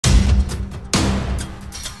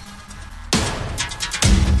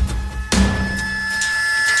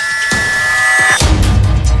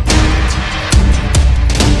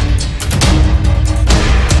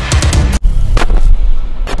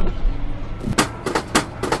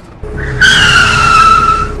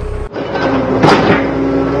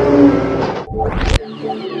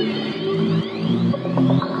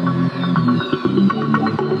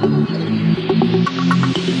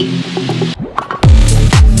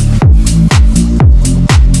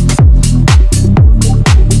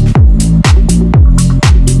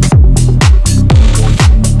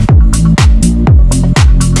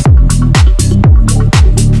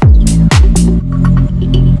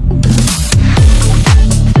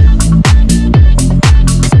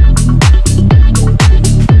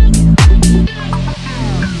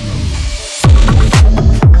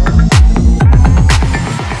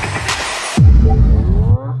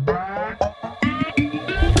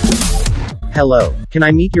Hello, can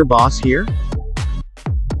I meet your boss here?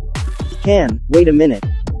 Wait a minute.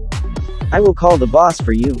 I will call the boss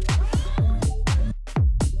for you.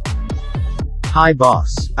 Hi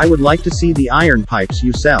boss, I would like to see the iron pipes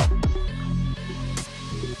you sell.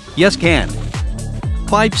 Yes, can.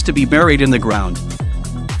 Pipes to be buried in the ground.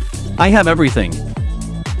 I have everything.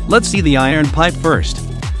 Let's see the iron pipe first.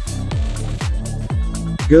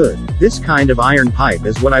 Good, this kind of iron pipe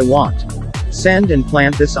is what I want. Send and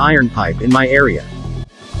plant this iron pipe in my area.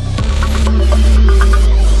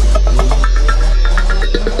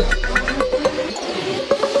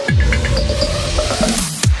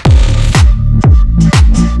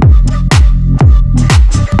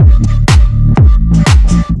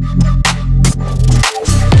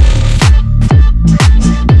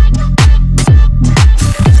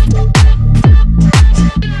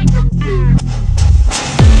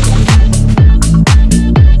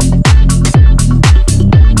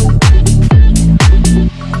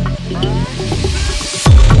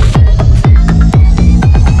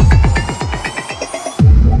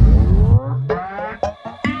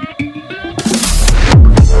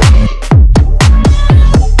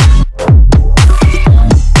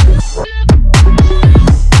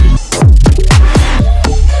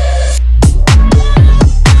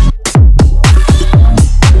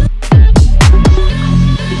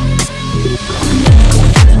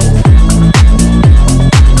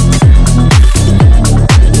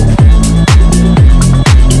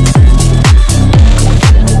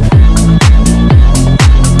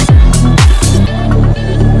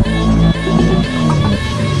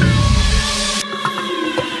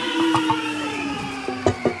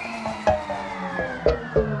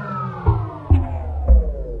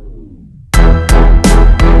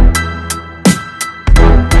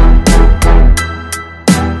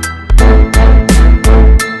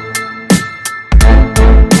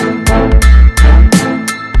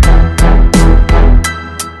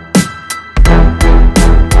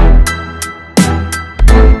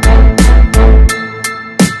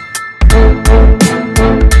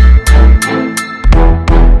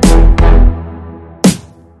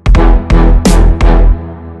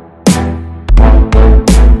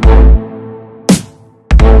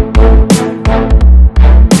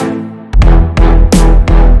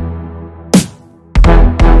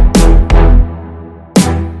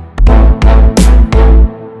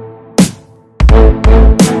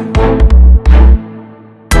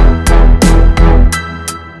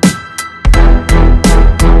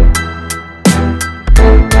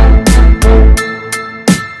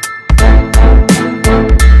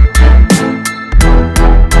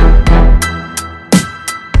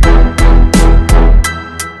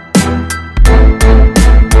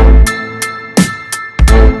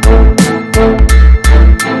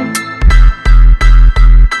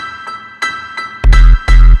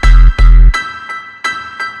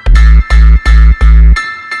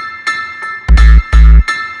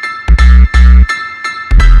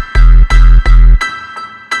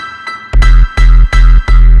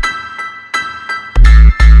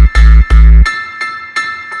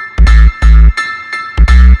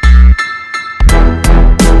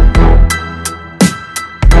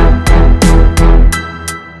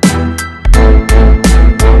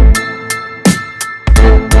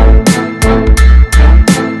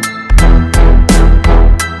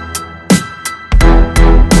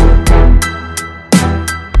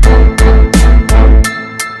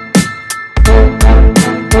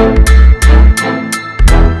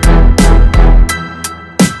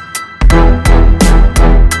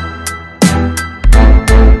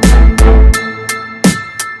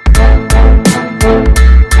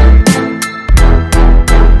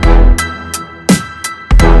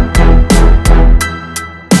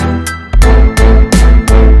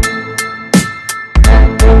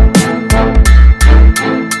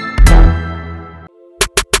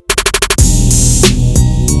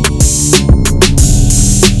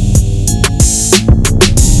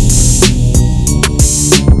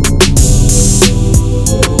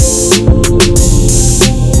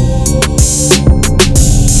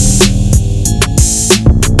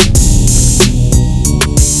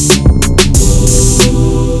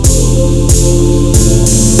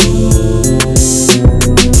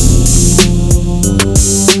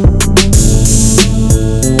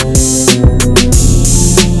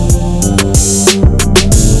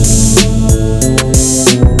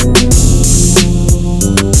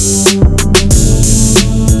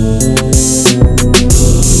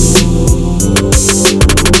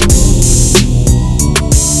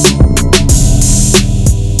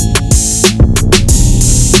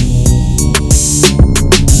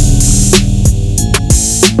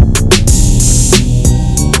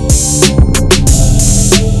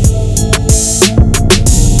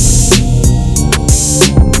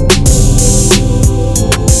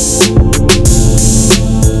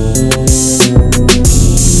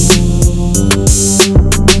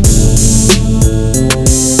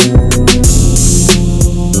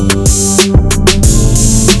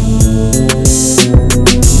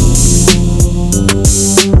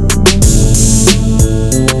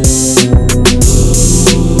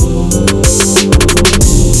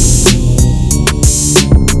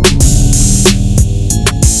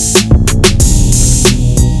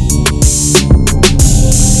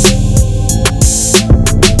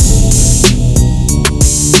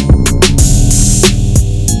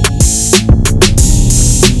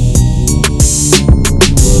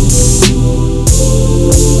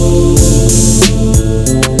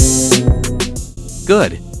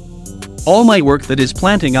 good. All my work that is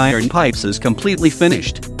planting iron pipes is completely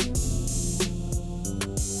finished.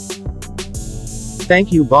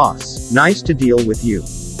 Thank you, boss. Nice to deal with you.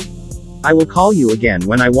 I will call you again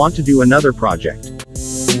when I want to do another project.